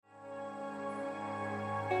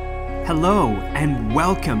Hello, and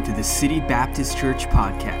welcome to the City Baptist Church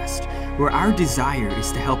podcast, where our desire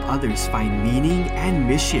is to help others find meaning and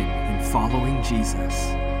mission in following Jesus.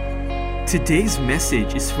 Today's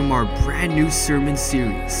message is from our brand new sermon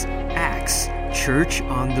series, Acts, Church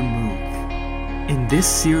on the Move. In this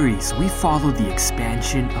series, we follow the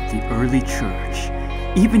expansion of the early church.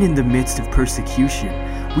 Even in the midst of persecution,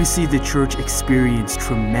 we see the church experience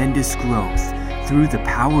tremendous growth through the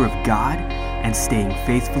power of God and staying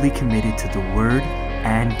faithfully committed to the Word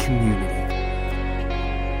and community.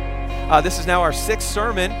 This is now our sixth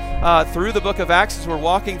sermon through the book of Acts as we're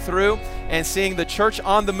walking through and seeing the church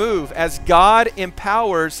on the move as God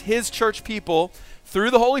empowers His church people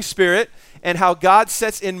through the Holy Spirit and how God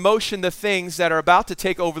sets in motion the things that are about to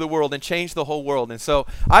take over the world and change the whole world. And so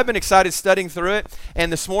I've been excited studying through it,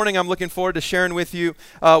 and this morning I'm looking forward to sharing with you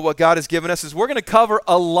what God has given us. We're going to cover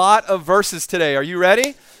a lot of verses today. Are you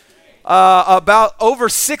ready? About over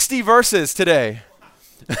 60 verses today.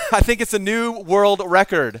 I think it's a new world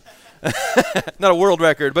record. Not a world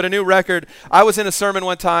record, but a new record. I was in a sermon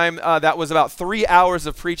one time that was about 3 hours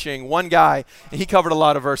of preaching, one guy, and he covered a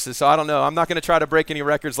lot of verses. So I don't know. I'm not going to try to break any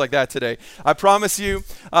records like that today. I promise you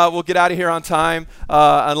we'll get out of here on time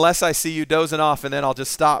unless I see you dozing off, and then I'll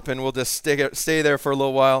just stop and we'll just stay there for a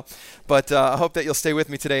little while. But I hope that you'll stay with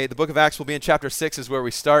me today. The book of Acts will be in chapter 6 is where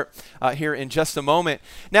we start here in just a moment.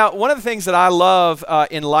 Now, one of the things that I love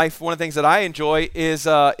in life, one of the things that I enjoy is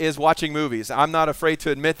watching movies. I'm not afraid to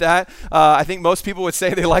admit that. I think most people would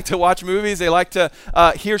say they like to watch movies. They like to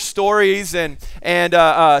hear stories and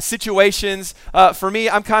situations. For me,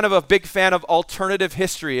 I'm kind of a big fan of alternative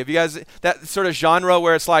history. Have you guys, that sort of genre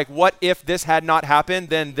where it's like, what if this had not happened,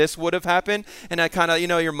 then this would have happened? And I kind of,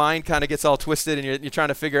 your mind kind of gets all twisted and you're trying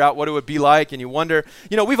to figure out what it would be like, and you wonder,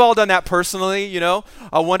 we've all done that personally,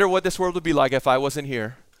 I wonder what this world would be like if I wasn't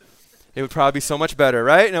here. It would probably be so much better,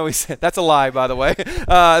 right? No, that's a lie, by the way.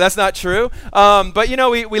 That's not true. But,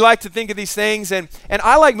 we like to think of these things, and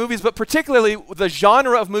I like movies, but particularly the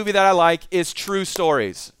genre of movie that I like is true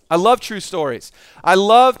stories. I love true stories. I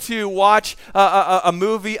love to watch a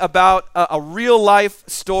movie about a real-life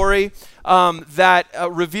story that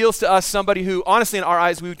reveals to us somebody who, honestly, in our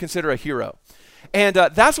eyes, we would consider a hero. And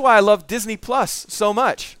that's why I love Disney Plus so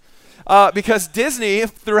much. Because Disney,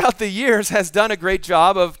 throughout the years, has done a great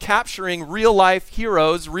job of capturing real-life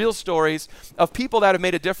heroes, real stories of people that have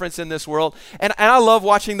made a difference in this world. And I love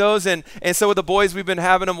watching those. And so with the boys, we've been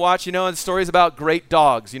having them watch, and stories about great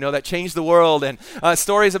dogs, that changed the world. And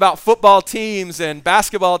stories about football teams and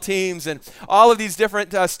basketball teams and all of these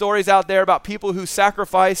different stories out there about people who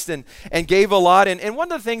sacrificed and gave a lot. And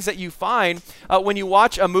one of the things that you find when you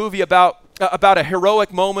watch a movie about a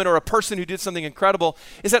heroic moment or a person who did something incredible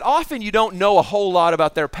is that often you don't know a whole lot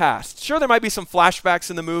about their past. Sure, there might be some flashbacks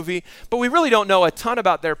in the movie, but we really don't know a ton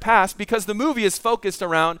about their past because the movie is focused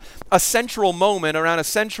around a central moment, around a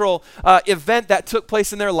central event that took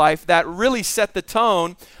place in their life that really set the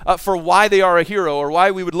tone for why they are a hero or why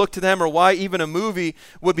we would look to them or why even a movie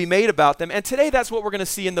would be made about them. And today that's what we're going to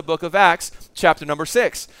see in the book of Acts, chapter number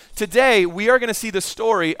 6. Today we are going to see the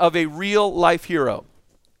story of a real-life hero.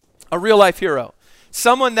 A real-life hero.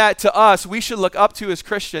 Someone that to us we should look up to as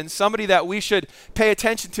Christians, somebody that we should pay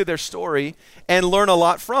attention to their story and learn a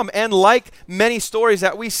lot from. And like many stories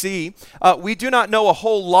that we see, we do not know a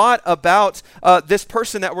whole lot about this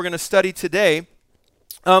person that we're going to study today,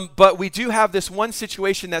 but we do have this one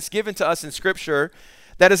situation that's given to us in Scripture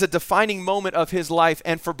that is a defining moment of his life,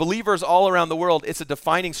 and for believers all around the world, it's a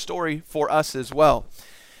defining story for us as well.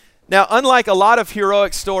 Now, unlike a lot of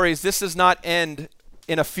heroic stories, this does not end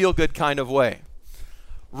in a feel-good kind of way.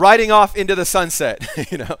 Riding off into the sunset,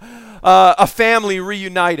 a family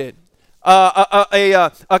reunited,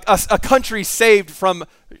 a country saved from,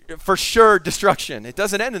 for sure, destruction. It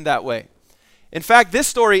doesn't end in that way. In fact, this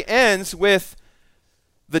story ends with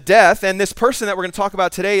the death, and this person that we're going to talk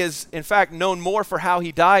about today is, in fact, known more for how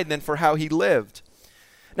he died than for how he lived.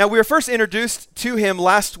 Now, we were first introduced to him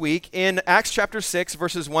last week in Acts chapter 6,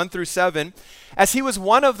 verses 1 through 7, as he was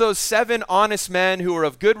one of those 7 honest men who were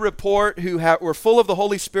of good report, who were full of the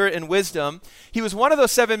Holy Spirit and wisdom. He was one of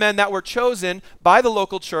those 7 men that were chosen by the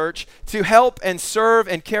local church to help and serve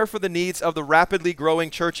and care for the needs of the rapidly growing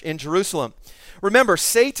church in Jerusalem. Remember,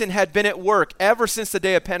 Satan had been at work ever since the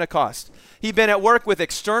day of Pentecost. He'd been at work with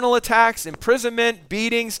external attacks, imprisonment,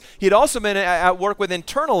 beatings. He'd also been at work with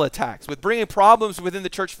internal attacks, with bringing problems within the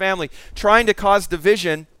church family, trying to cause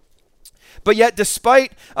division. But yet,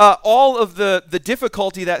 despite all of the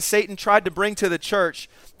difficulty that Satan tried to bring to the church,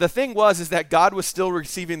 the thing is that God was still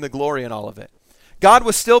receiving the glory in all of it. God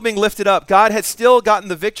was still being lifted up. God had still gotten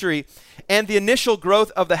the victory. and the initial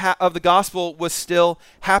growth of the gospel was still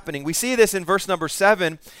happening. We see this in verse number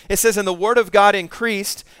 7. It says, and the word of God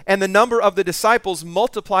increased, and the number of the disciples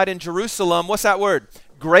multiplied in Jerusalem. What's that word?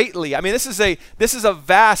 Greatly. I mean, this is a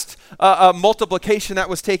vast multiplication that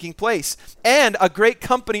was taking place, and a great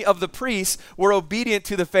company of the priests were obedient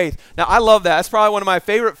to the faith. Now, I love that. That's probably one of my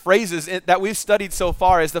favorite phrases that we've studied so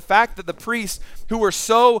far, is the fact that the priests, who were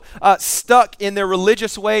so stuck in their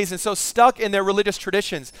religious ways and so stuck in their religious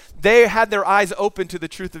traditions, they had their eyes open to the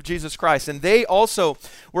truth of Jesus Christ, and they also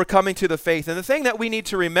were coming to the faith. And the thing that we need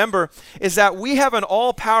to remember is that we have an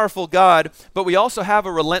all-powerful God, but we also have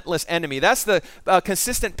a relentless enemy. That's the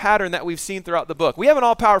consistent pattern that we've seen throughout the book. We have an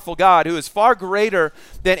all-powerful God who is far greater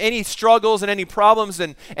than any struggles and any problems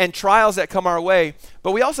and trials that come our way,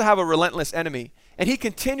 but we also have a relentless enemy, and he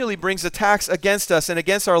continually brings attacks against us and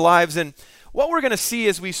against our lives. And what we're going to see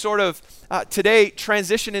as we sort of today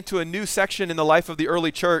transition into a new section in the life of the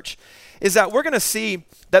early church is that we're going to see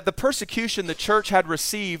that the persecution the church had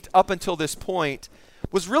received up until this point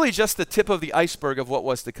was really just the tip of the iceberg of what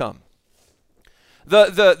was to come.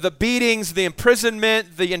 The beatings, the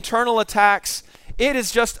imprisonment, the internal attacks, it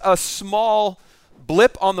is just a small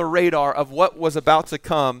blip on the radar of what was about to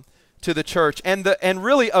come to the church. And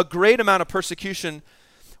really a great amount of persecution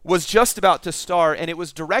was just about to start, and it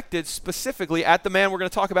was directed specifically at the man we're going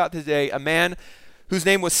to talk about today, a man whose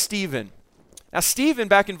name was Stephen. Now, Stephen,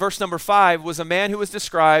 back in verse number 5, was a man who was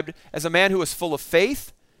described as a man who was full of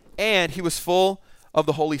faith, and he was full of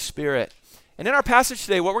the Holy Spirit. And in our passage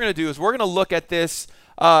today, what we're going to do is we're going to look at this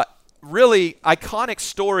really iconic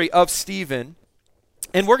story of Stephen,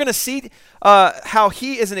 and we're going to see how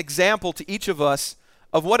he is an example to each of us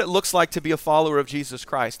of what it looks like to be a follower of Jesus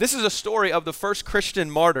Christ. This is a story of the first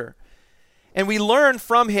Christian martyr. And we learn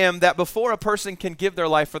from him that before a person can give their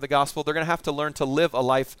life for the gospel, they're going to have to learn to live a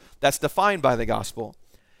life that's defined by the gospel.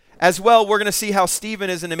 As well, we're going to see how Stephen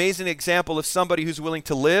is an amazing example of somebody who's willing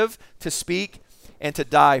to live, to speak, and to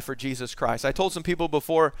die for Jesus Christ. I told some people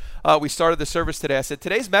before we started the service today, I said,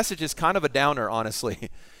 today's message is kind of a downer, honestly.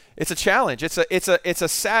 It's a challenge. It's a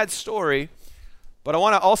sad story. But I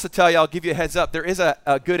want to also tell you, I'll give you a heads up, there is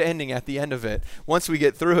a good ending at the end of it once we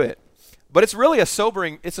get through it. But it's really a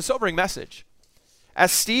sobering message.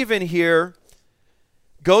 As Stephen here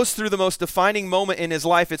goes through the most defining moment in his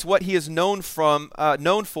life, it's what he is known for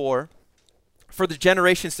the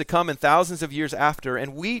generations to come and thousands of years after,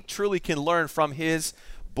 and we truly can learn from his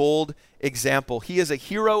bold example. He is a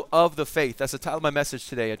hero of the faith. That's the title of my message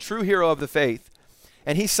today, a true hero of the faith.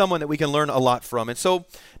 And he's someone that we can learn a lot from. And so,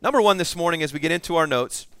 number one this morning as we get into our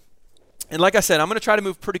notes, and like I said, I'm going to try to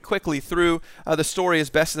move pretty quickly through the story as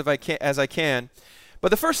best as I can. But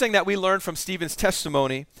the first thing that we learn from Stephen's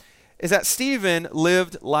testimony is that Stephen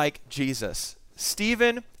lived like Jesus.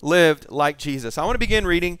 Stephen lived like Jesus. I want to begin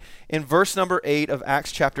reading in verse number 8 of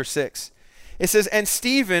Acts chapter 6. It says, and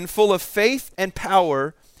Stephen, full of faith and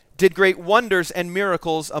power, did great wonders and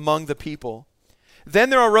miracles among the people.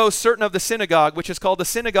 Then there arose certain of the synagogue, which is called the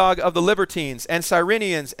synagogue of the Libertines, and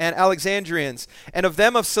Cyrenians, and Alexandrians, and of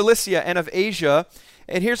them of Cilicia and of Asia.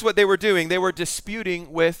 And here's what they were doing. They were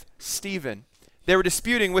disputing with Stephen. They were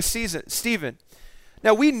disputing with Stephen.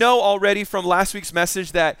 Now, we know already from last week's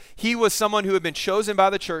message that he was someone who had been chosen by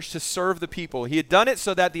the church to serve the people. He had done it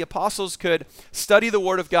so that the apostles could study the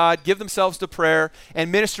Word of God, give themselves to prayer,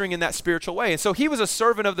 and ministering in that spiritual way. And so he was a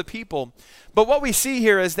servant of the people. But what we see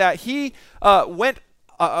here is that he went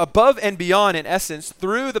above and beyond, in essence,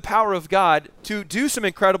 through the power of God to do some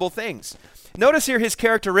incredible things. Notice here his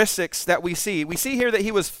characteristics that we see. We see here that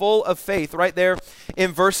he was full of faith right there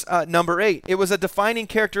in verse number 8. It was a defining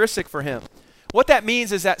characteristic for him. What that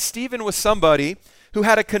means is that Stephen was somebody who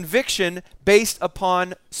had a conviction based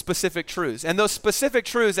upon specific truths. And those specific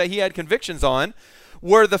truths that he had convictions on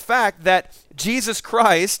were the fact that Jesus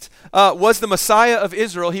Christ was the Messiah of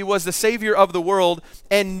Israel. He was the Savior of the world,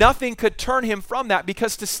 and nothing could turn him from that,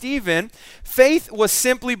 because to Stephen, faith was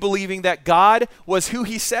simply believing that God was who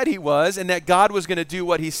he said he was and that God was going to do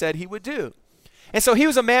what he said he would do. And so he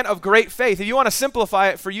was a man of great faith. If you want to simplify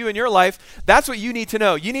it for you in your life, that's what you need to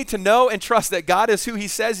know. You need to know and trust that God is who he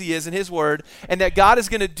says he is in his word, and that God is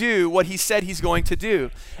going to do what he said he's going to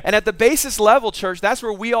do. And at the basis level, church, that's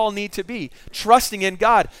where we all need to be, trusting in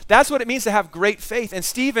God. That's what it means to have great faith. And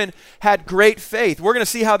Stephen had great faith. We're going to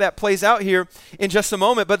see how that plays out here in just a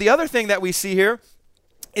moment. But the other thing that we see here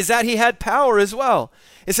is that he had power as well.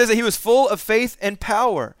 It says that he was full of faith and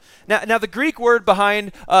power. Now the Greek word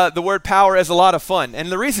behind the word power is a lot of fun. And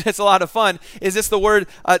the reason it's a lot of fun is it's the word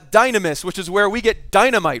dynamis, which is where we get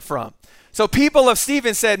dynamite from. So people of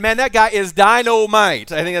Stephen said, man, that guy is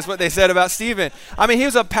dynamite. I think that's what they said about Stephen. I mean, he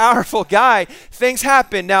was a powerful guy. Things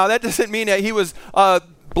happened. Now, that doesn't mean that he was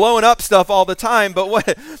blowing up stuff all the time, but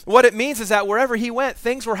what it means is that wherever he went,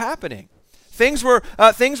 things were happening. Things were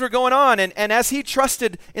going on, and as he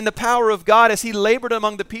trusted in the power of God, as he labored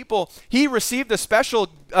among the people, he received a special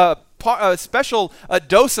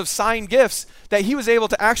dose of sign gifts that he was able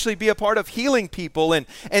to actually be a part of healing people and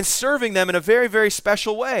serving them in a very, very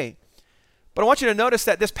special way. But I want you to notice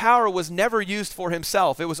that this power was never used for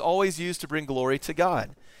himself. It was always used to bring glory to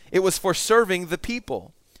God. It was for serving the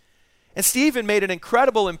people. And Stephen made an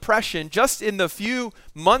incredible impression just in the few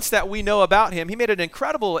months that we know about him. He made an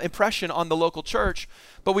incredible impression on the local church,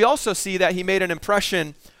 but we also see that he made an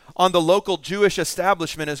impression on the local Jewish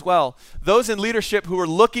establishment as well. Those in leadership who were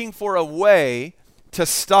looking for a way to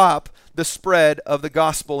stop the spread of the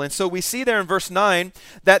gospel. And so we see there in verse 9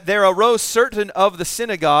 that there arose certain of the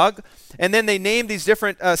synagogue, and then they named these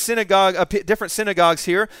different synagogues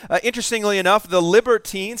here. Interestingly enough, the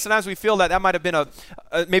Libertines, sometimes we feel that might have been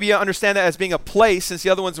maybe you understand that as being a place, since the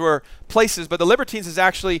other ones were places, but the Libertines is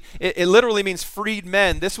actually, it literally means freed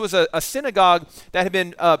men. This was a synagogue that had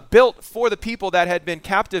been built for the people that had been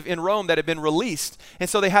captive in Rome, that had been released. And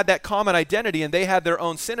so they had that common identity, and they had their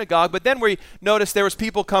own synagogue. But then we noticed there was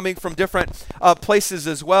people coming from different places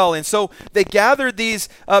as well. And so they gathered these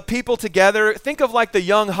people together. Think of like the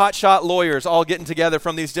young hotshot lawyers all getting together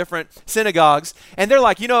from these different synagogues. And they're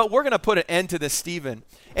like, you know what, we're going to put an end to this Stephen.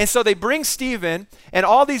 And so they bring Stephen, and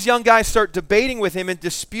all these young guys start debating with him and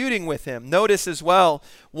disputing with him. Notice as well,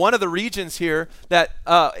 one of the regions here that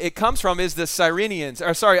it comes from is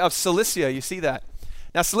the of Cilicia. You see that?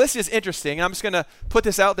 Now, Cilicia is interesting, and I'm just going to put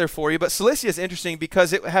this out there for you, but Cilicia is interesting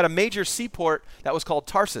because it had a major seaport that was called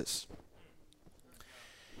Tarsus.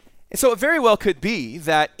 And so it very well could be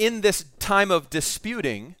that in this time of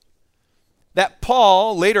disputing, that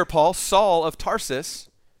later Paul, Saul of Tarsus,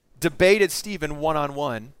 debated Stephen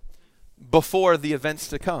one-on-one before the events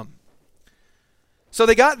to come. So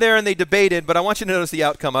they got there and they debated, but I want you to notice the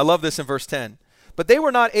outcome. I love this in verse 10. But they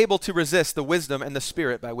were not able to resist the wisdom and the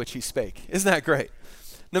spirit by which he spake. Isn't that great?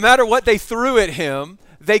 No matter what they threw at him,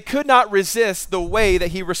 they could not resist the way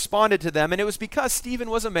that he responded to them. And it was because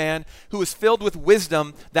Stephen was a man who was filled with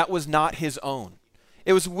wisdom that was not his own.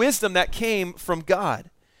 It was wisdom that came from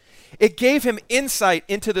God. It gave him insight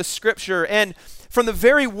into the scripture, and from the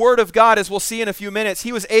very word of God, as we'll see in a few minutes,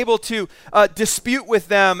 he was able to dispute with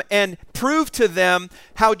them and prove to them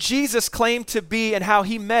how Jesus claimed to be and how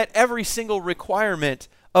he met every single requirement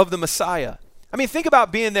of the Messiah. I mean, think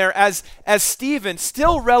about being there as Stephen,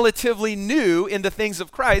 still relatively new in the things of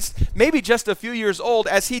Christ, maybe just a few years old,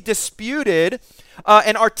 as he disputed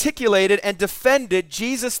and articulated and defended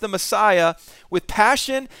Jesus the Messiah with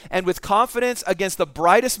passion and with confidence against the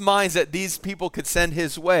brightest minds that these people could send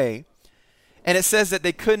his way. And it says that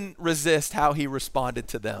they couldn't resist how he responded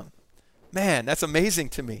to them. Man, that's amazing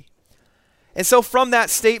to me. And so from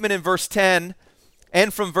that statement in verse 10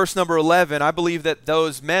 and from verse number 11, I believe that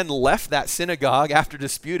those men left that synagogue after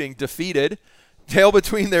disputing, defeated, tail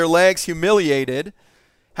between their legs, humiliated.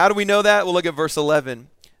 How do we know that? We'll look at verse 11.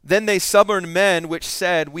 Then they suborned men which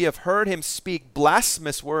said, we have heard him speak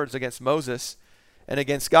blasphemous words against Moses and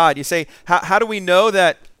against God. You say, how do we know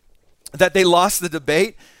that they lost the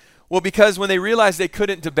debate? Well, because when they realized they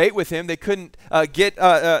couldn't debate with him, they couldn't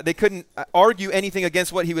argue anything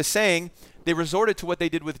against what he was saying, they resorted to what they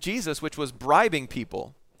did with Jesus, which was bribing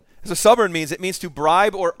people. So suborn means, it means to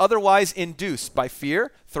bribe or otherwise induce by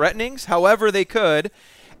fear, threatenings, however they could.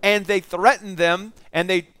 And they threatened them, and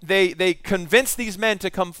they convinced these men to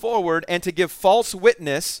come forward and to give false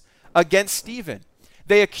witness against Stephen.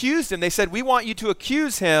 They accused him. They said, we want you to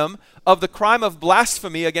accuse him of the crime of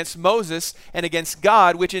blasphemy against Moses and against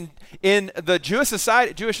God, which in the Jewish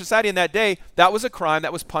society in that day, that was a crime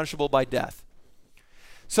that was punishable by death.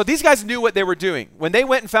 So these guys knew what they were doing. When they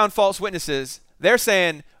went and found false witnesses, they're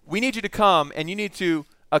saying, we need you to come and you need to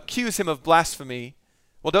accuse him of blasphemy.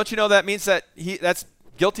 Well, don't you know that means that that's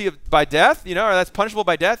guilty by death, or that's punishable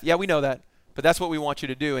by death? Yeah, we know that, but that's what we want you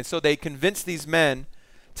to do. And so they convinced these men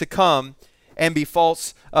to come and be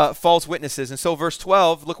false witnesses. And so verse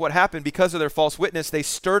 12, look what happened. Because of their false witness, they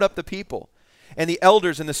stirred up the people. And the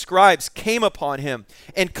elders and the scribes came upon him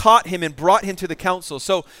and caught him and brought him to the council.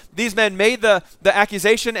 So these men made the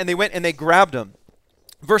accusation, and they went and they grabbed him.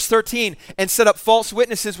 Verse 13, and set up false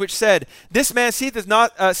witnesses which said, this man ceaseth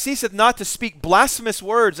not to speak blasphemous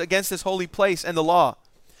words against this holy place and the law.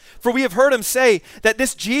 For we have heard him say that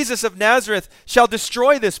this Jesus of Nazareth shall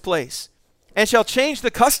destroy this place and shall change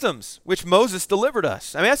the customs which Moses delivered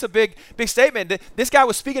us. I mean, that's a big statement. This guy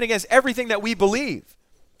was speaking against everything that we believe.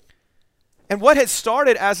 And what had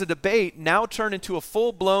started as a debate now turned into a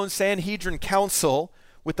full-blown Sanhedrin council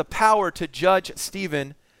with the power to judge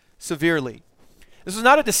Stephen severely. This was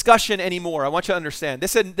not a discussion anymore. I want you to understand.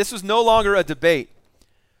 This was no longer a debate.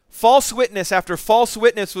 False witness after false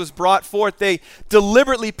witness was brought forth. They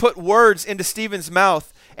deliberately put words into Stephen's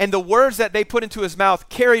mouth, and the words that they put into his mouth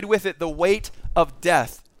carried with it the weight of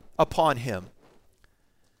death upon him.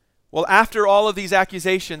 Well, after all of these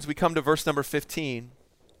accusations, we come to verse number 15,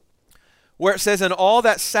 where it says, "And all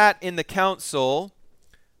that sat in the council,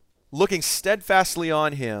 looking steadfastly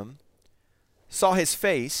on him, saw his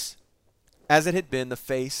face as it had been the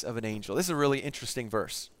face of an angel." This is a really interesting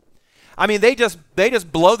verse. I mean, they just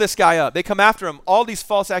blow this guy up. They come after him, all these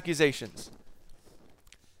false accusations.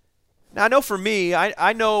 Now, I know for me,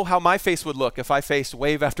 I know how my face would look if I faced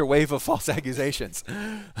wave after wave of false accusations.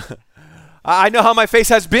 I know how my face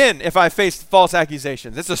has been if I faced false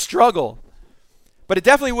accusations. It's a struggle. But it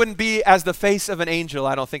definitely wouldn't be as the face of an angel.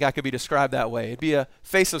 I don't think I could be described that way. It'd be a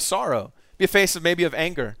face of sorrow. It'd be a face of maybe of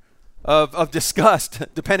anger, of disgust,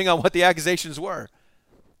 depending on what the accusations were.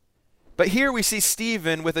 But here we see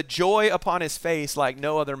Stephen with a joy upon his face like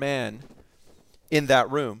no other man in that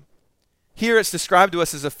room. Here it's described to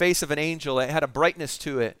us as a face of an angel. It had a brightness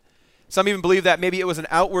to it. Some even believe that maybe it was an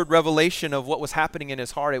outward revelation of what was happening in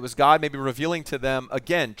his heart. It was God maybe revealing to them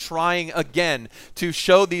again, trying again to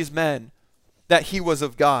show these men that he was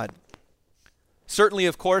of God. Certainly,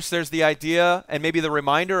 of course, there's the idea and maybe the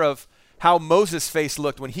reminder of how Moses' face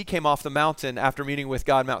looked when he came off the mountain after meeting with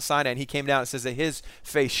God, Mount Sinai, and he came down and says that his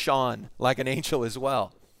face shone like an angel as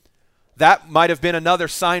well. That might have been another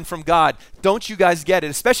sign from God. Don't you guys get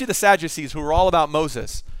it? Especially the Sadducees who were all about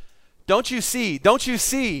Moses. Don't you see? Don't you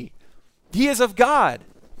see? He is of God.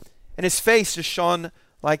 And his face just shone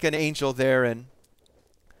like an angel there. And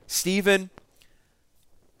Stephen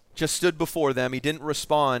just stood before them. He didn't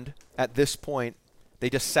respond at this point. They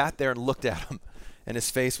just sat there and looked at him. And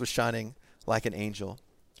his face was shining like an angel.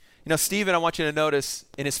 You know, Stephen, I want you to notice,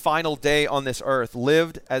 in his final day on this earth,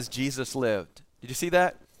 lived as Jesus lived. Did you see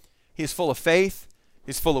that? He is full of faith,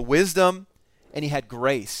 he's full of wisdom, and he had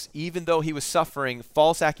grace, even though he was suffering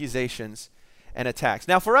false accusations and attacks.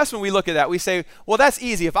 Now, for us, when we look at that, we say, well, that's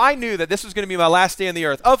easy. If I knew that this was going to be my last day on the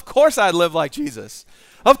earth, of course I'd live like Jesus.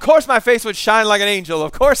 Of course my face would shine like an angel.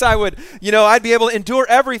 Of course I would, I'd be able to endure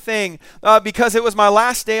everything because it was my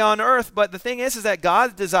last day on earth. But the thing is that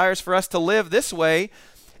God desires for us to live this way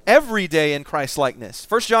every day in Christ's likeness.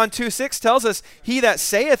 1 John 2:6 tells us, "He that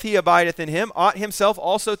saith he abideth in him ought himself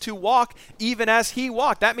also to walk even as he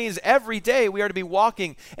walked." That means every day we are to be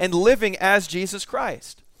walking and living as Jesus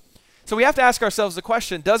Christ. So we have to ask ourselves the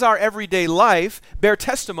question, does our everyday life bear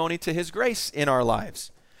testimony to his grace in our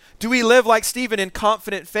lives? Do we live like Stephen in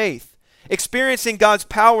confident faith, experiencing God's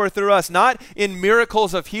power through us, not in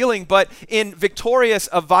miracles of healing, but in victorious,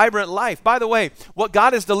 a vibrant life? By the way, what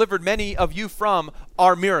God has delivered many of you from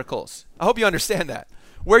are miracles. I hope you understand that.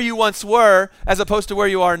 Where you once were, as opposed to where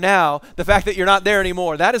you are now, the fact that you're not there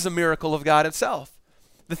anymore, that is a miracle of God himself.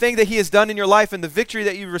 The thing that he has done in your life and the victory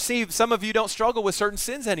that you received, some of you don't struggle with certain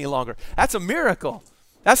sins any longer. That's a miracle.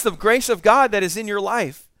 That's the grace of God that is in your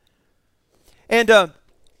life. And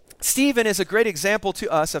Stephen is a great example to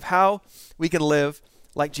us of how we can live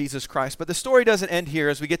like Jesus Christ. But the story doesn't end here.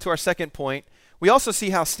 As we get to our second point, we also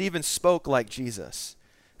see how Stephen spoke like Jesus.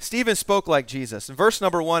 Stephen spoke like Jesus. In verse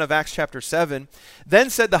number 1 of Acts chapter 7, "Then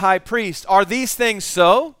said the high priest, 'Are these things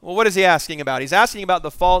so?'" Well, what is he asking about? He's asking about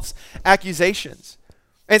the false accusations.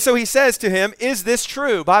 And so he says to him, "Is this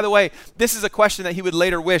true?" By the way, this is a question that he would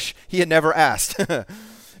later wish he had never asked.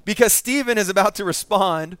 Because Stephen is about to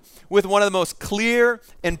respond with one of the most clear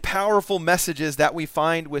and powerful messages that we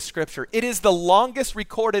find with Scripture. It is the longest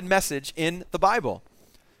recorded message in the Bible.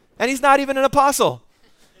 And he's not even an apostle.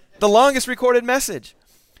 The longest recorded message.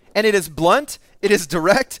 And it is blunt, it is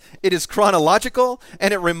direct, it is chronological,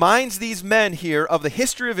 and it reminds these men here of the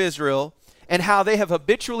history of Israel and how they have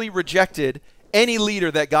habitually rejected any leader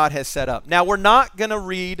that God has set up. Now, we're not going to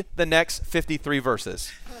read the next 53 verses.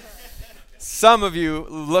 Some of you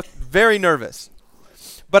look very nervous.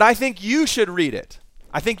 But I think you should read it.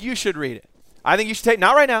 I think you should take,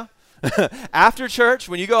 not right now, after church,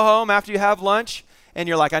 when you go home, after you have lunch, and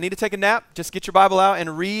you're like, I need to take a nap, just get your Bible out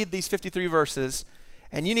and read these 53 verses,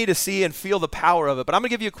 and you need to see and feel the power of it. But I'm going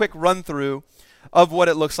to give you a quick run through of what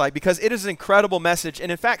it looks like, because it is an incredible message.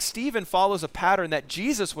 And in fact, Stephen follows a pattern that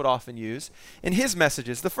Jesus would often use in his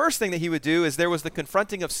messages. The first thing that he would do is there was the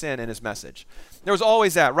confronting of sin in his message. There was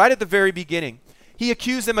always that. Right at the very beginning, he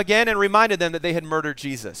accused them again and reminded them that they had murdered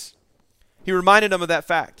Jesus. He reminded them of that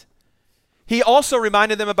fact. He also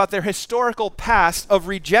reminded them about their historical past of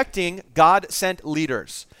rejecting God-sent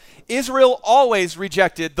leaders. Israel always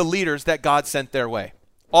rejected the leaders that God sent their way.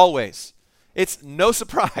 Always. It's no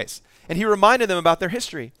surprise. And he reminded them about their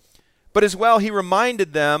history. But as well, he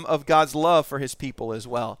reminded them of God's love for his people as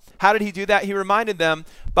well. How did he do that? He reminded them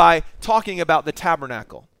by talking about the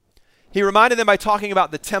tabernacle. He reminded them by talking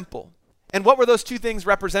about the temple. And what were those two things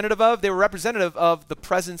representative of? They were representative of the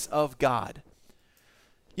presence of God.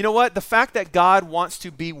 You know what? The fact that God wants to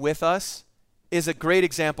be with us is a great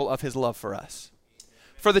example of his love for us.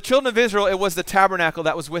 For the children of Israel, it was the tabernacle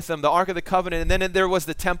that was with them, the Ark of the Covenant, and then there was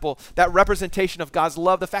the temple, that representation of God's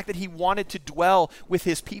love, the fact that he wanted to dwell with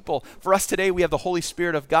his people. For us today, we have the Holy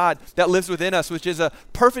Spirit of God that lives within us, which is a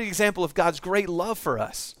perfect example of God's great love for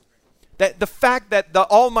us. That the fact that the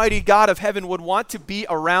Almighty God of heaven would want to be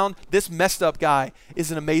around this messed up guy is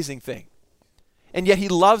an amazing thing. And yet he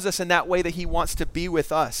loves us in that way that he wants to be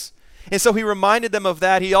with us. And so he reminded them of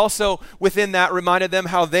that. He also, within that, reminded them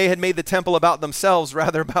how they had made the temple about themselves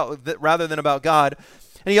rather than about God.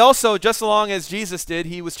 And he also, just as long as Jesus did,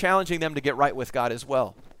 he was challenging them to get right with God as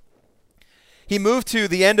well. He moved to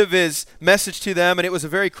the end of his message to them, and it was a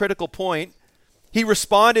very critical point. He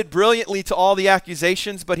responded brilliantly to all the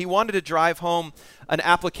accusations, but he wanted to drive home an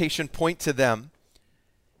application point to them,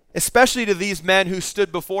 especially to these men who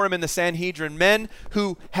stood before him in the Sanhedrin, men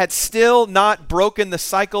who had still not broken the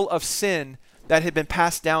cycle of sin that had been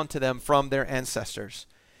passed down to them from their ancestors.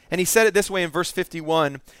 And he said it this way in verse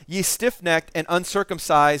 51, "Ye stiff-necked and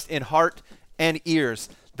uncircumcised in heart and ears."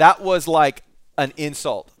 That was like an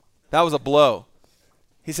insult. That was a blow.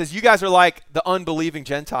 He says, you guys are like the unbelieving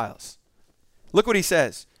Gentiles. Look what he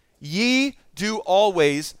says. "Ye do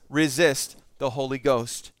always resist the Holy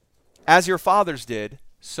Ghost, as your fathers did,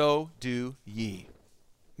 so do ye."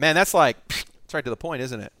 Man, that's like, it's right to the point,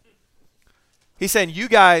 isn't it? He's saying, you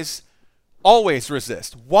guys always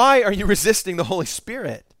resist. Why are you resisting the Holy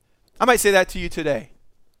Spirit? I might say that to you today.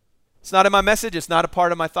 It's not in my message. It's not a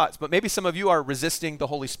part of my thoughts. But maybe some of you are resisting the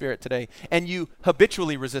Holy Spirit today, and you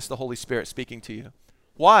habitually resist the Holy Spirit speaking to you.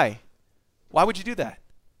 Why? Why would you do that?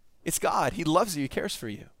 It's God. He loves you. He cares for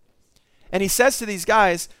you. And he says to these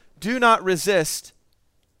guys, do not resist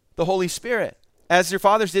the Holy Spirit. As your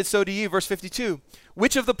fathers did, so do ye. Verse 52.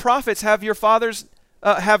 Which of the prophets have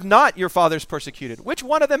not your fathers persecuted? Which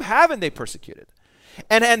one of them haven't they persecuted?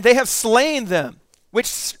 And they have slain them,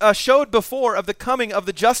 which showed before of the coming of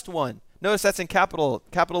the just one. Notice that's in capital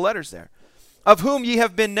letters there. Of whom ye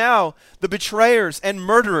have been now the betrayers and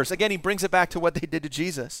murderers. Again, he brings it back to what they did to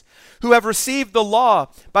Jesus. Who have received the law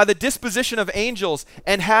by the disposition of angels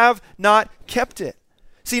and have not kept it.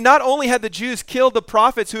 See, not only had the Jews killed the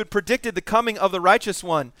prophets who had predicted the coming of the righteous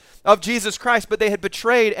one, of Jesus Christ, but they had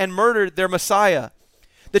betrayed and murdered their Messiah.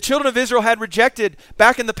 The children of Israel had rejected,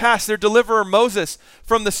 back in the past, their deliverer Moses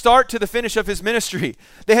from the start to the finish of his ministry.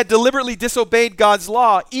 They had deliberately disobeyed God's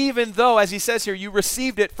law, even though, as he says here, you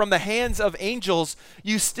received it from the hands of angels,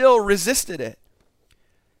 you still resisted it.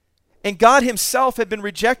 And God himself had been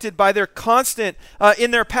rejected by their constant,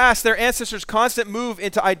 in their past, their ancestors' constant move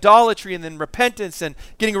into idolatry and then repentance and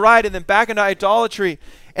getting right and then back into idolatry.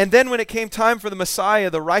 And then when it came time for the Messiah,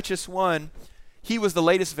 the righteous one, he was the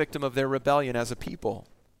latest victim of their rebellion as a people.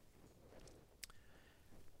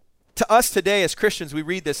 To us today as Christians, we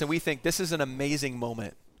read this and we think this is an amazing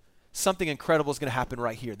moment. Something incredible is going to happen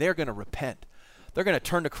right here. They're going to repent. They're going to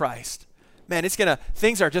turn to Christ. Man,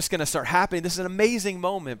 things are just going to start happening. This is an amazing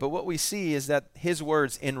moment. But what we see is that his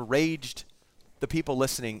words enraged the people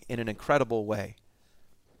listening in an incredible way.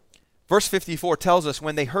 Verse 54 tells us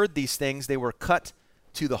when they heard these things, they were cut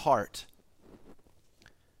to the heart.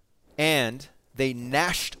 And they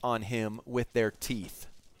gnashed on him with their teeth.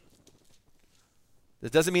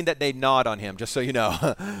 This doesn't mean that they gnawed on him, just so you know.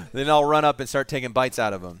 They didn't all run up and start taking bites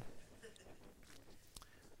out of him.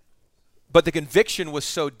 But the conviction was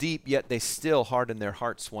so deep, yet they still hardened their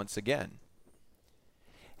hearts once again.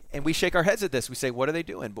 And we shake our heads at this. We say, what are they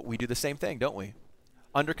doing? But we do the same thing, don't we?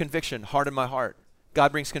 Under conviction, harden my heart.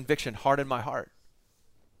 God brings conviction, harden my heart.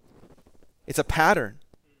 It's a pattern.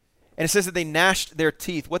 And it says that they gnashed their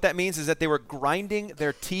teeth. What that means is that they were grinding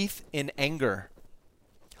their teeth in anger,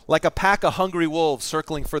 like a pack of hungry wolves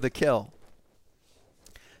circling for the kill.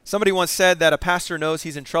 Somebody once said that a pastor knows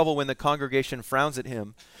he's in trouble when the congregation frowns at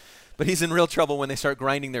him, but he's in real trouble when they start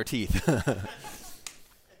grinding their teeth.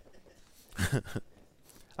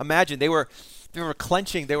 Imagine, they were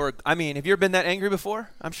clenching. Have you ever been that angry before?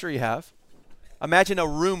 I'm sure you have. Imagine a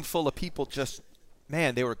room full of people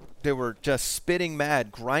they were just spitting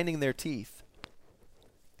mad, grinding their teeth.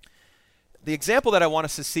 The example that I want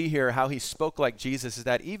us to see here, how he spoke like Jesus, is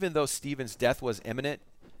that even though Stephen's death was imminent,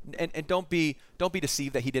 And don't be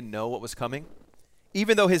deceived that he didn't know what was coming.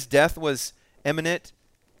 Even though his death was imminent,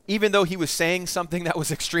 even though he was saying something that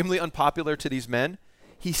was extremely unpopular to these men,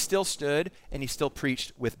 he still stood and he still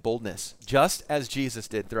preached with boldness, just as Jesus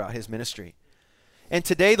did throughout his ministry. And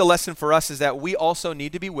today the lesson for us is that we also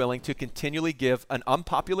need to be willing to continually give an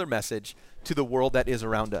unpopular message to the world that is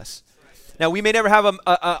around us. Now, we may never have an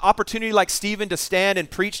opportunity like Stephen to stand and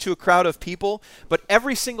preach to a crowd of people, but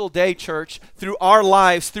every single day, church, through our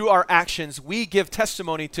lives, through our actions, we give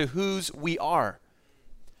testimony to whose we are.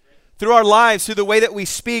 Through our lives, through the way that we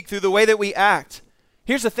speak, through the way that we act.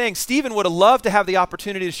 Here's the thing, Stephen would have loved to have the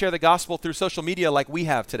opportunity to share the gospel through social media like we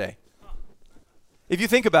have today. If you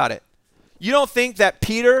think about it. You don't think that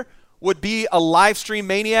Peter would be a live stream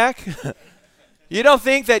maniac? You don't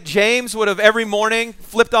think that James would have every morning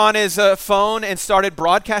flipped on his phone and started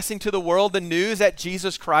broadcasting to the world the news that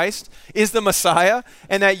Jesus Christ is the Messiah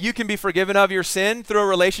and that you can be forgiven of your sin through a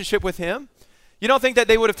relationship with him? You don't think that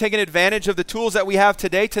they would have taken advantage of the tools that we have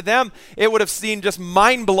today? To them, it would have seemed just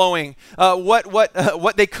mind-blowing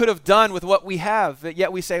what they could have done with what we have.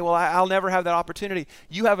 Yet we say, well, I'll never have that opportunity.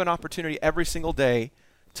 You have an opportunity every single day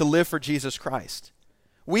to live for Jesus Christ.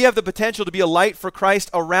 We have the potential to be a light for Christ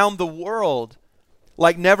around the world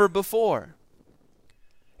like never before.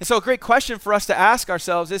 And so a great question for us to ask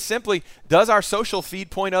ourselves is simply, does our social feed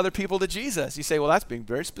point other people to Jesus? You say, well, that's being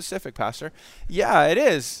very specific, Pastor. Yeah, it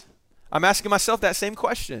is. I'm asking myself that same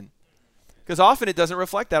question because often it doesn't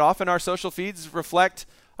reflect that. Often our social feeds reflect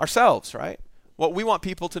ourselves, right? What we want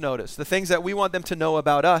people to notice, the things that we want them to know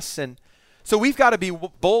about us. And so we've got to be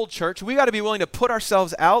bold, church. We've got to be willing to put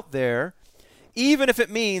ourselves out there, even if it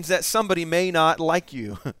means that somebody may not like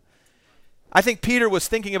you. I think Peter was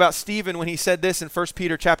thinking about Stephen when he said this in 1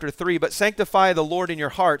 Peter chapter 3, but sanctify the Lord in your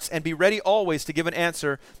hearts and be ready always to give an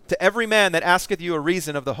answer to every man that asketh you a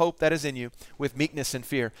reason of the hope that is in you with meekness and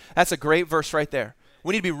fear. That's a great verse right there.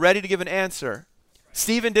 We need to be ready to give an answer.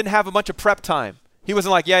 Stephen didn't have a bunch of prep time. He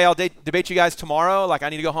wasn't like, yeah, I'll debate you guys tomorrow. Like, I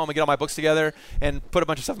need to go home and get all my books together and put a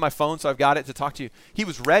bunch of stuff on my phone so I've got it to talk to you. He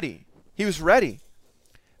was ready. He was ready.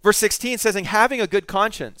 Verse 16 says, and having a good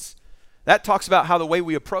conscience. That talks about how the way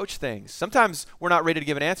we approach things. Sometimes we're not ready to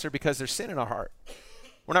give an answer because there's sin in our heart.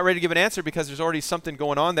 We're not ready to give an answer because there's already something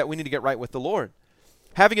going on that we need to get right with the Lord.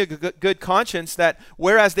 Having a good conscience that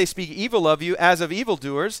whereas they speak evil of you as of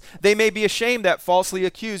evildoers, they may be ashamed that falsely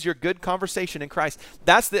accuse your good conversation in Christ.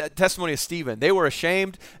 That's the testimony of Stephen. They were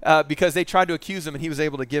ashamed because they tried to accuse him and he was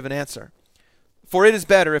able to give an answer. For it is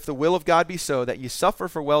better if the will of God be so that you suffer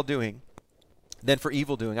for well-doing than for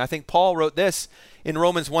evil-doing. I think Paul wrote this in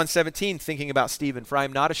Romans 1:17 thinking about Stephen. For I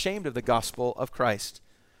am not ashamed of the gospel of Christ.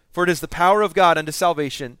 For it is the power of God unto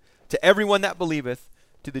salvation to everyone that believeth,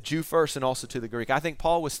 to the Jew first and also to the Greek. I think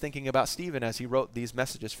Paul was thinking about Stephen as he wrote these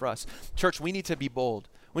messages for us. Church, we need to be bold.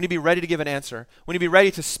 We need to be ready to give an answer. We need to be ready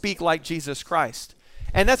to speak like Jesus Christ.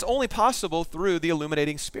 And that's only possible through the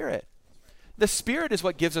illuminating Spirit. The Spirit is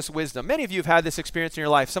what gives us wisdom. Many of you have had this experience in your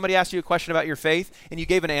life. Somebody asked you a question about your faith, and you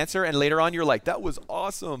gave an answer, and later on you're like, that was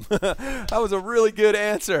awesome. That was a really good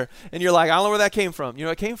answer. And you're like, I don't know where that came from. You know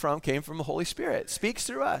where it came from? It came from the Holy Spirit. It speaks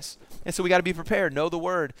through us. And so we got to be prepared, know the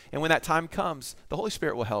Word. And when that time comes, the Holy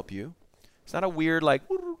Spirit will help you. It's not a weird, like,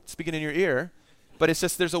 speaking in your ear, but it's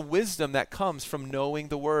just there's a wisdom that comes from knowing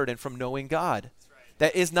the Word and from knowing God.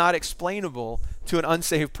 That is not explainable to an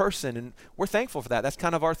unsaved person. And we're thankful for that. That's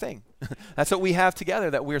kind of our thing. That's what we have together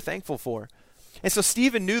that we're thankful for. And so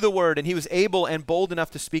Stephen knew the word and he was able and bold enough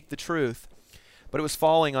to speak the truth, but it was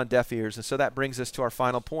falling on deaf ears. And so that brings us to our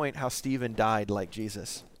final point, how Stephen died like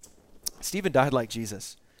Jesus. Stephen died like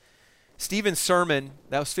Jesus. Stephen's sermon,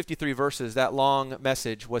 that was 53 verses, that long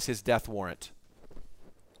message was his death warrant.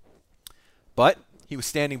 But he was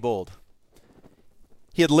standing bold.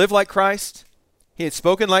 He had lived like Christ. He had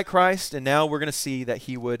spoken like Christ, and now we're going to see that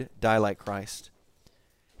he would die like Christ.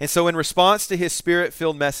 And so in response to his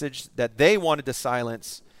Spirit-filled message that they wanted to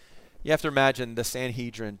silence, you have to imagine the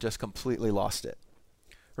Sanhedrin just completely lost it.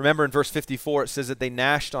 Remember in verse 54, it says that they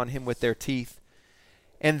gnashed on him with their teeth.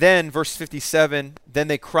 And then, verse 57, then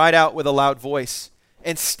they cried out with a loud voice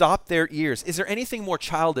and stopped their ears. Is there anything more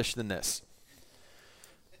childish than this?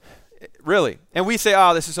 Really. And we say,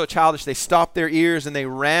 oh, this is so childish. They stopped their ears and they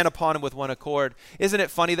ran upon him with one accord. Isn't it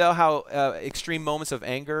funny, though, how extreme moments of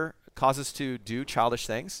anger cause us to do childish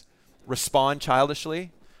things, respond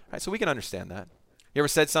childishly? Right, so we can understand that. You ever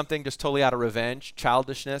said something just totally out of revenge,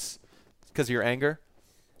 childishness, because of your anger?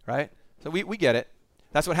 Right? So we get it.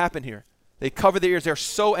 That's what happened here. They covered their ears. They're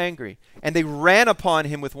so angry. And they ran upon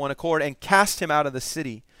him with one accord and cast him out of the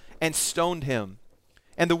city and stoned him.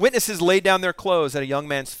 And the witnesses laid down their clothes at a young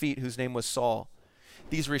man's feet whose name was Saul.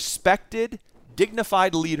 These respected,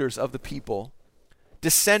 dignified leaders of the people,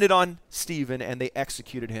 descended on Stephen and they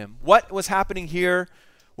executed him. What was happening here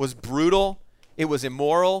was brutal, it was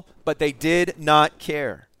immoral, but they did not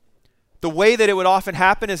care. The way that it would often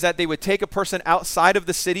happen is that they would take a person outside of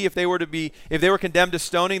the city. If they were condemned to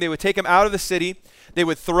stoning, they would take them out of the city. They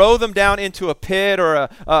would throw them down into a pit, or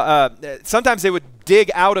sometimes they would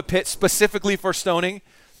dig out a pit specifically for stoning,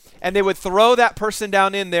 and they would throw that person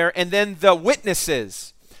down in there, and then the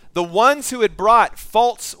witnesses, the ones who had brought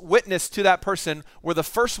false witness to that person, were the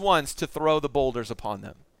first ones to throw the boulders upon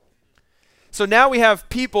them. So now we have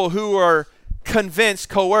people who are convinced,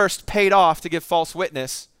 coerced, paid off to give false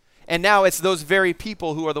witness, and now it's those very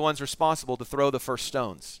people who are the ones responsible to throw the first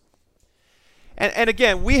stones. And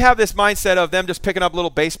again, we have this mindset of them just picking up little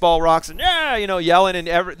baseball rocks and yelling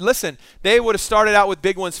and listen, they would have started out with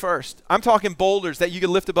big ones first. I'm talking boulders that you could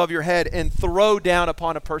lift above your head and throw down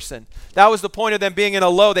upon a person. That was the point of them being in a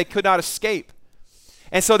low. They could not escape.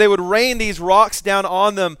 And so they would rain these rocks down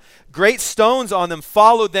on them, great stones on them,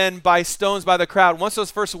 followed then by stones by the crowd. Once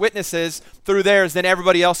those first witnesses threw theirs, then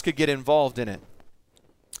everybody else could get involved in it.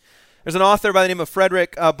 There's an author by the name of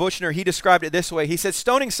Frederick Buechner. He described it this way. He said,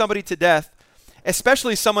 stoning somebody to death,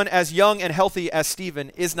 especially someone as young and healthy as Stephen,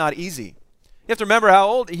 is not easy. You have to remember how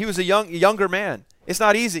old he was. Younger man. It's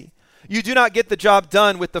not easy. You do not get the job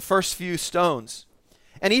done with the first few stones.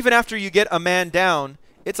 And even after you get a man down,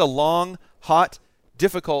 it's a long, hot,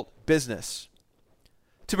 difficult business.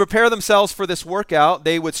 To prepare themselves for this workout,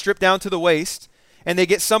 they would strip down to the waist, and they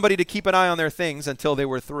get somebody to keep an eye on their things until they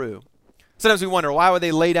were through. Sometimes we wonder, why would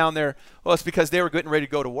they lay down there? Well, it's because they were getting ready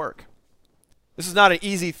to go to work. This is not an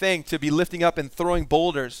easy thing to be lifting up and throwing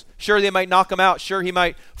boulders. Sure, they might knock him out. Sure, he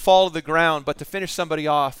might fall to the ground. But to finish somebody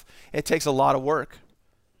off, it takes a lot of work.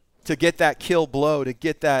 To get that kill blow, to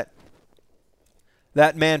get that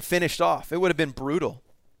man finished off. It would have been brutal.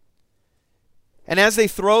 And as they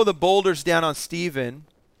throw the boulders down on Stephen,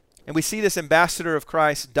 and we see this ambassador of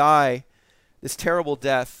Christ die this terrible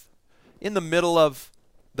death, in the middle of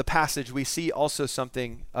the passage, we see also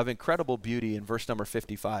something of incredible beauty in verse number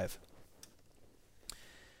 55.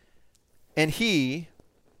 And he,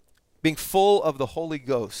 being full of the Holy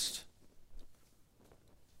Ghost,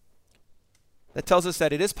 that tells us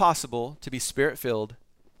that it is possible to be spirit-filled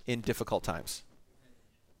in difficult times.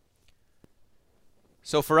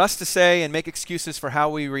 So for us to say and make excuses for how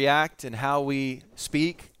we react and how we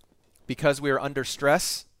speak because we are under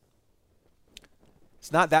stress,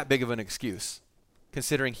 it's not that big of an excuse,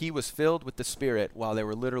 considering he was filled with the Spirit while they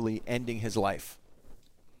were literally ending his life.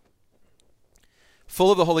 Full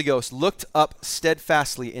of the Holy Ghost, looked up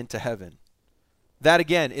steadfastly into heaven. That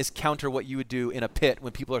again is counter what you would do in a pit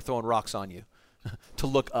when people are throwing rocks on you, to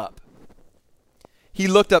look up. He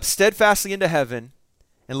looked up steadfastly into heaven,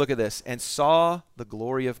 and look at this, and saw the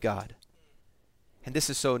glory of God. And this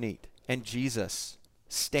is so neat. And Jesus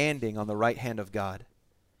standing on the right hand of God,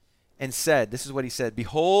 and said, this is what he said,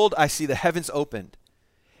 behold, I see the heavens opened,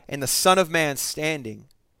 and the Son of Man standing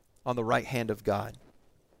on the right hand of God.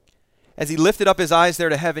 As he lifted up his eyes there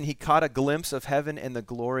to heaven, he caught a glimpse of heaven and the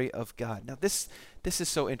glory of God. Now this is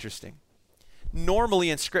so interesting. Normally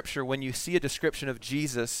in Scripture, when you see a description of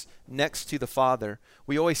Jesus next to the Father,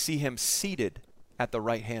 we always see him seated at the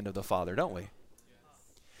right hand of the Father, don't we?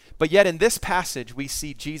 But yet in this passage, we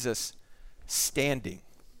see Jesus standing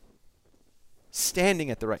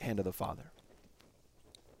at the right hand of the Father.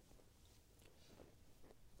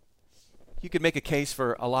 You could make a case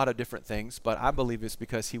for a lot of different things, but I believe it's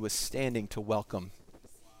because he was standing to welcome.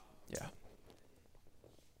 Yeah.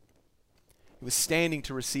 He was standing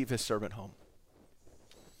to receive his servant home.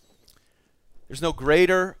 There's no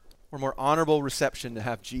greater or more honorable reception to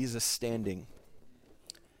have Jesus standing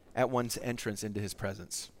at one's entrance into his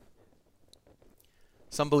presence.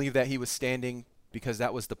 Some believe that he was standing because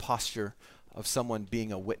that was the posture of someone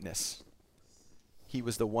being a witness. He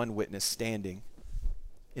was the one witness standing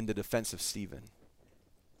in the defense of Stephen.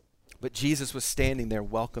 But Jesus was standing there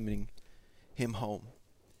welcoming him home.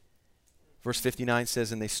 Verse 59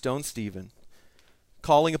 says, and they stoned Stephen,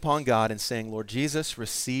 calling upon God and saying, Lord Jesus,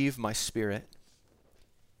 receive my spirit.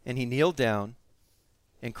 And he kneeled down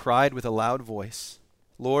and cried with a loud voice,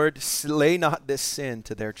 Lord, lay not this sin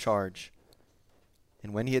to their charge.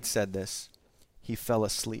 And when he had said this, he fell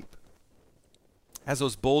asleep. As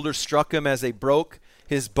those boulders struck him, as they broke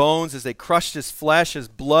his bones, as they crushed his flesh, as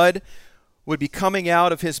blood would be coming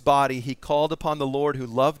out of his body, he called upon the Lord who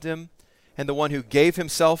loved him and the one who gave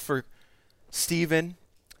himself for Stephen.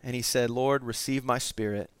 And he said, Lord, receive my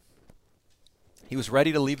spirit. He was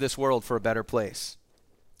ready to leave this world for a better place.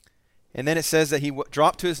 And then it says that he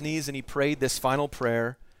dropped to his knees and he prayed this final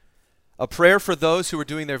prayer a prayer for those who were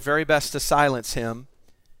doing their very best to silence him.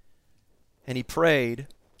 And he prayed,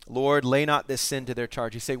 Lord, lay not this sin to their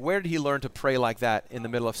charge. You say, where did he learn to pray like that in the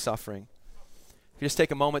middle of suffering? If you just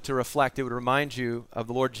take a moment to reflect, it would remind you of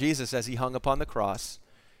the Lord Jesus as he hung upon the cross,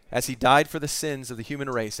 as he died for the sins of the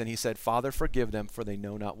human race, and he said, Father, forgive them, for they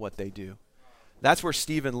know not what they do. That's where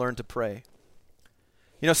Stephen learned to pray.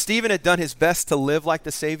 You know, Stephen had done his best to live like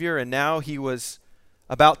the Savior, and now he was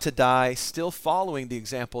about to die, still following the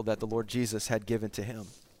example that the Lord Jesus had given to him.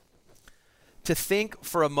 To think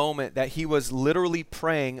for a moment that he was literally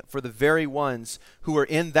praying for the very ones who were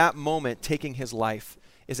in that moment taking his life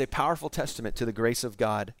is a powerful testament to the grace of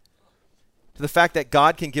God, to the fact that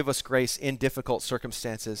God can give us grace in difficult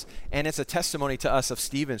circumstances, and it's a testimony to us of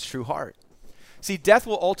Stephen's true heart. See, death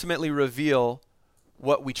will ultimately reveal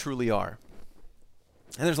what we truly are.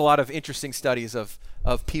 And there's a lot of interesting studies of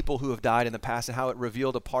people who have died in the past and how it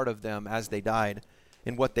revealed a part of them as they died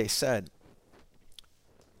in what they said.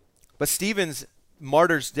 But Stephen's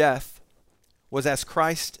martyr's death was as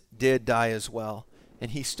Christ did die as well.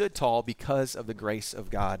 And he stood tall because of the grace of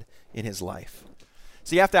God in his life.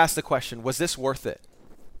 So you have to ask the question, was this worth it?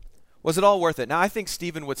 Was it all worth it? Now, I think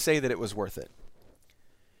Stephen would say that it was worth it.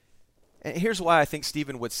 And here's why I think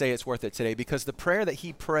Stephen would say it's worth it today. Because the prayer that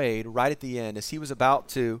he prayed right at the end as he was about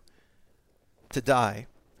to die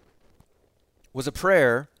was a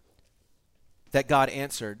prayer that God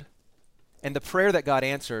answered. And the prayer that God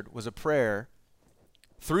answered was a prayer,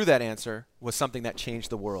 through that answer, was something that changed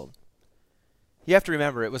the world. You have to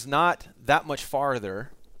remember, it was not that much farther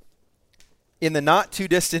in the not too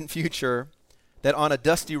distant future that on a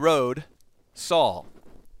dusty road, Saul,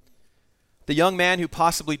 the young man who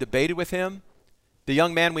possibly debated with him, the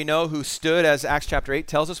young man we know who stood, as Acts chapter 8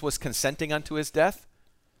 tells us, was consenting unto his death,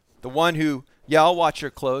 the one who, yeah, I'll watch your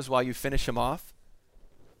clothes while you finish him off,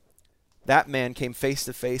 that man came face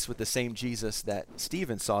to face with the same Jesus that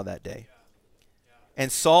Stephen saw that day.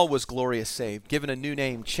 And Saul was glorious saved, given a new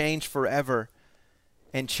name, changed forever,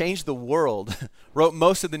 and changed the world, wrote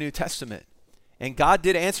most of the New Testament. And God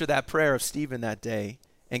did answer that prayer of Stephen that day,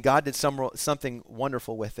 and God did something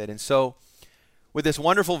wonderful with it. And so, with this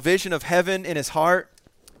wonderful vision of heaven in his heart,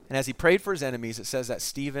 and as he prayed for his enemies, it says that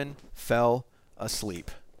Stephen fell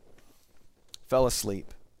asleep. Fell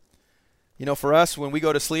asleep. You know, for us, when we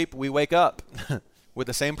go to sleep, we wake up with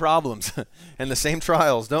the same problems and the same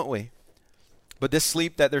trials, don't we? But this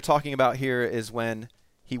sleep that they're talking about here is when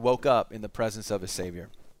he woke up in the presence of his Savior.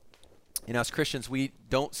 You know, as Christians, we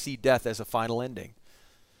don't see death as a final ending.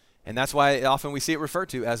 And that's why often we see it referred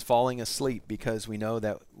to as falling asleep, because we know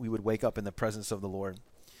that we would wake up in the presence of the Lord.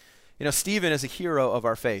 You know, Stephen is a hero of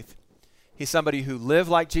our faith. He's somebody who lived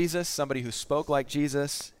like Jesus, somebody who spoke like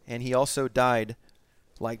Jesus, and he also died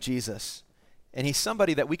like Jesus. And he's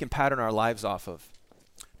somebody that we can pattern our lives off of.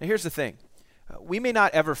 Now here's the thing. We may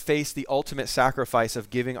not ever face the ultimate sacrifice of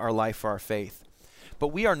giving our life for our faith, but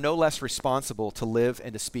we are no less responsible to live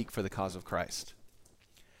and to speak for the cause of Christ.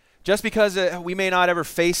 Just because we may not ever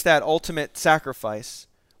face that ultimate sacrifice,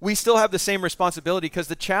 we still have the same responsibility, because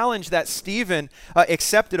the challenge that Stephen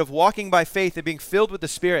accepted of walking by faith and being filled with the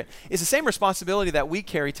Spirit is the same responsibility that we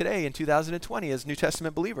carry today in 2020 as New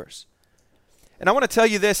Testament believers. And I want to tell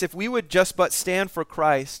you this, if we would just but stand for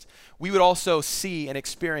Christ, we would also see and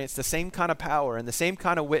experience the same kind of power and the same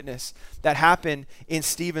kind of witness that happened in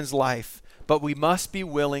Stephen's life. But we must be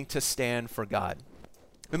willing to stand for God.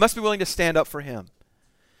 We must be willing to stand up for him.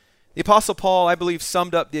 The Apostle Paul, I believe,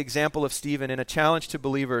 summed up the example of Stephen in a challenge to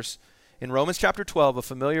believers in Romans chapter 12, a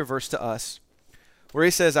familiar verse to us, where he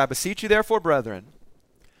says, I beseech you therefore, brethren,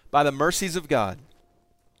 by the mercies of God,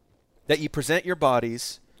 that ye present your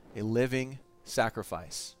bodies a living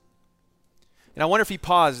sacrifice. And I wonder if he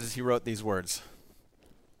paused as he wrote these words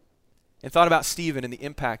and thought about Stephen and the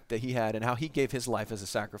impact that he had and how he gave his life as a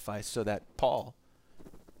sacrifice, so that Paul,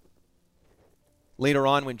 later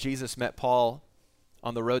on when Jesus met Paul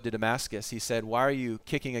on the road to Damascus, he said, why are you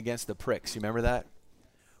kicking against the pricks? You remember that?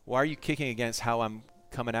 Why are you kicking against how I'm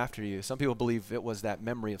coming after you? Some people believe it was that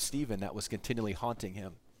memory of Stephen that was continually haunting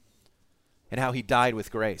him, and how he died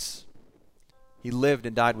with grace. He lived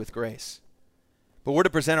and died with grace. But we're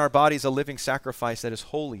to present our bodies a living sacrifice that is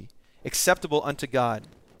holy, acceptable unto God,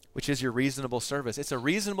 which is your reasonable service. It's a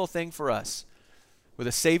reasonable thing for us, with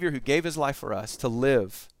a Savior who gave his life for us, to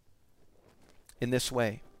live in this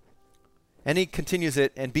way. And he continues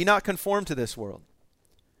it, and be not conformed to this world.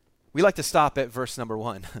 We like to stop at verse number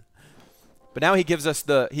 1. But now he gives us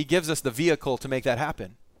the vehicle to make that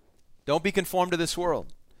happen. Don't be conformed to this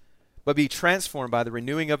world, but be transformed by the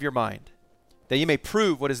renewing of your mind, that you may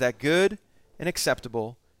prove what is that good and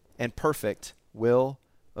acceptable and perfect will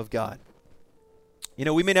of God. You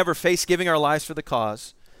know, we may never face giving our lives for the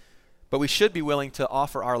cause, but we should be willing to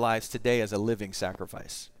offer our lives today as a living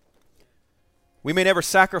sacrifice. We may never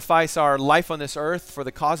sacrifice our life on this earth for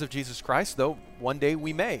the cause of Jesus Christ, though one day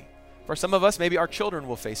we may. For some of us, maybe our children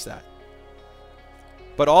will face that.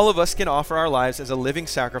 But all of us can offer our lives as a living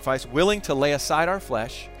sacrifice, willing to lay aside our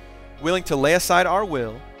flesh, willing to lay aside our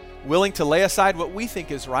will, willing to lay aside what we think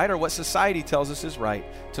is right or what society tells us is right,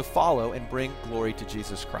 to follow and bring glory to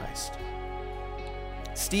Jesus Christ.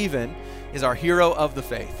 Stephen is our hero of the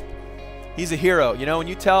faith. He's a hero. You know, when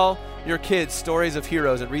you tell your kids stories of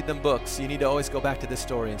heroes and read them books, you need to always go back to this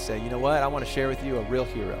story and say, you know what, I want to share with you a real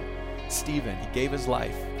hero. Stephen, he gave his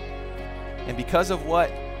life. And because of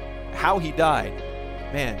how he died,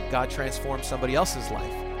 man, God transformed somebody else's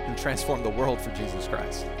life who transformed the world for Jesus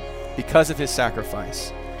Christ because of his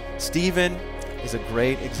sacrifice. Stephen is a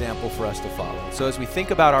great example for us to follow. So as we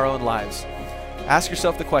think about our own lives, ask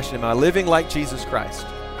yourself the question, am I living like Jesus Christ?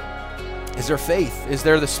 Is there faith? Is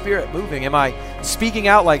there the Spirit moving? Am I speaking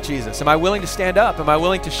out like Jesus? Am I willing to stand up? Am I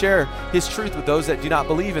willing to share his truth with those that do not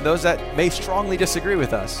believe and those that may strongly disagree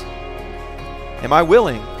with us? Am I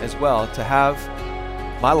willing as well to have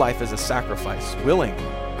my life as a sacrifice, willing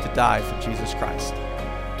to die for Jesus Christ?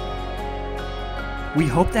 We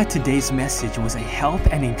hope that today's message was a help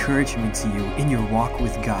and encouragement to you in your walk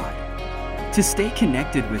with God. To stay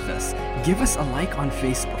connected with us, give us a like on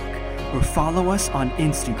Facebook or follow us on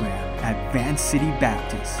Instagram at Van City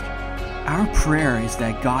Baptist. Our prayer is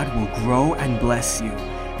that God will grow and bless you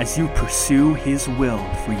as you pursue His will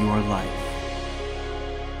for your life.